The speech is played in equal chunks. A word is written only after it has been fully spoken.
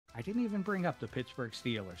I didn't even bring up the Pittsburgh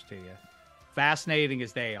Steelers to you. Fascinating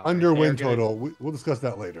as they are. Under win total. We'll discuss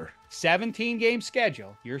that later. 17-game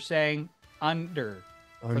schedule. You're saying under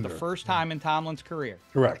for the first time in Tomlin's career.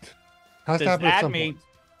 Correct. Has to Does happen at that some mean point.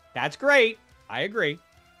 that's great? I agree.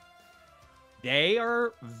 They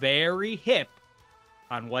are very hip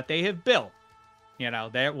on what they have built. You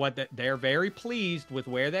know, they're very pleased with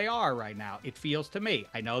where they are right now. It feels to me.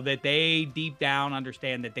 I know that they deep down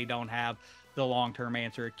understand that they don't have the long-term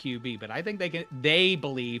answer at QB, but I think they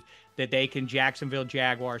believe that they can Jacksonville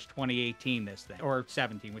Jaguars 2018 this thing, or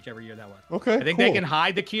 17, whichever year that was. Okay, I think they can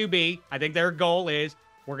hide the QB. I think their goal is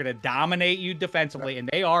we're going to dominate you defensively, and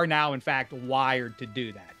they are now, in fact, wired to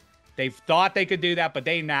do that. They've thought they could do that, but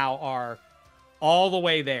they now are all the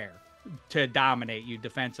way there to dominate you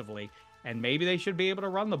defensively, and maybe they should be able to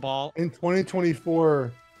run the ball. In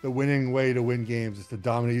 2024, the winning way to win games is to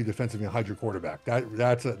dominate you defensively and hide your quarterback.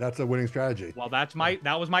 That's a winning strategy. Well, that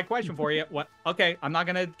was my question for you. Okay, I'm not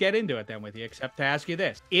going to get into it then with you, except to ask you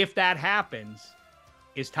this. If that happens,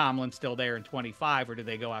 is Tomlin still there in 25, or do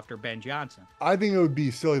they go after Ben Johnson? I think it would be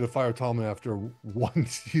silly to fire Tomlin after one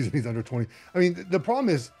season he's under 20. I mean, the problem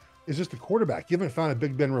is just the quarterback. You haven't found a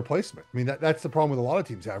Big Ben replacement. I mean, that's the problem with a lot of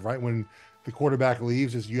teams have, right? When the quarterback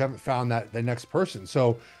leaves, is you haven't found the next person.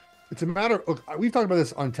 So it's a matter. Look, we've talked about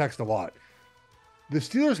this on text a lot. The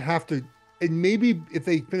Steelers have to, and maybe if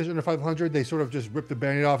they finish under 500, they sort of just rip the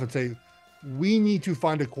Band-Aid off and say, we need to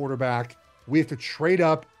find a quarterback. We have to trade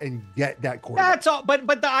up and get that quarterback. That's all. But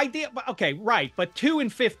the idea, okay, right. But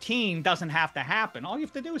 2-15 doesn't have to happen. All you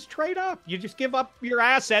have to do is trade up. You just give up your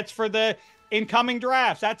assets for the incoming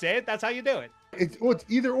drafts. That's it. That's how you do it. It's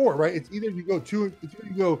either or, right? It's either you go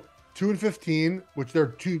 2-15, which they're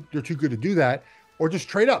too good to do that, or just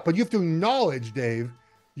trade up. But you have to acknowledge, Dave,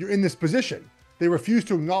 you're in this position. They refuse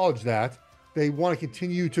to acknowledge that. They want to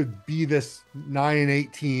continue to be this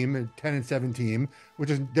 9-8 team and 10-7 team,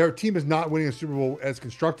 which is their team is not winning a Super Bowl as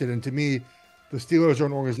constructed. And to me, the Steelers are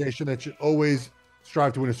an organization that should always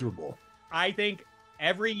strive to win a Super Bowl. I think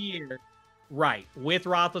every year, right, with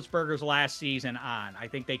Roethlisberger's last season on, I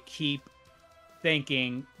think they keep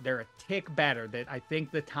thinking they're a tick better. That I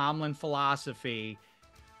think the Tomlin philosophy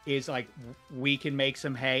is like, we can make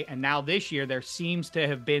some hay. And now this year, there seems to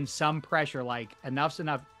have been some pressure, like enough's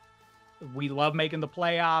enough. We love making the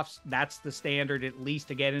playoffs. That's the standard, at least,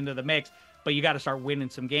 to get into the mix. But you got to start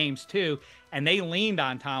winning some games, too. And they leaned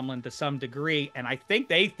on Tomlin to some degree. And I think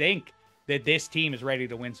they think that this team is ready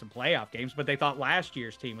to win some playoff games. But they thought last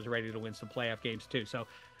year's team was ready to win some playoff games, too. So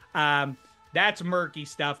that's murky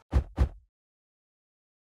stuff.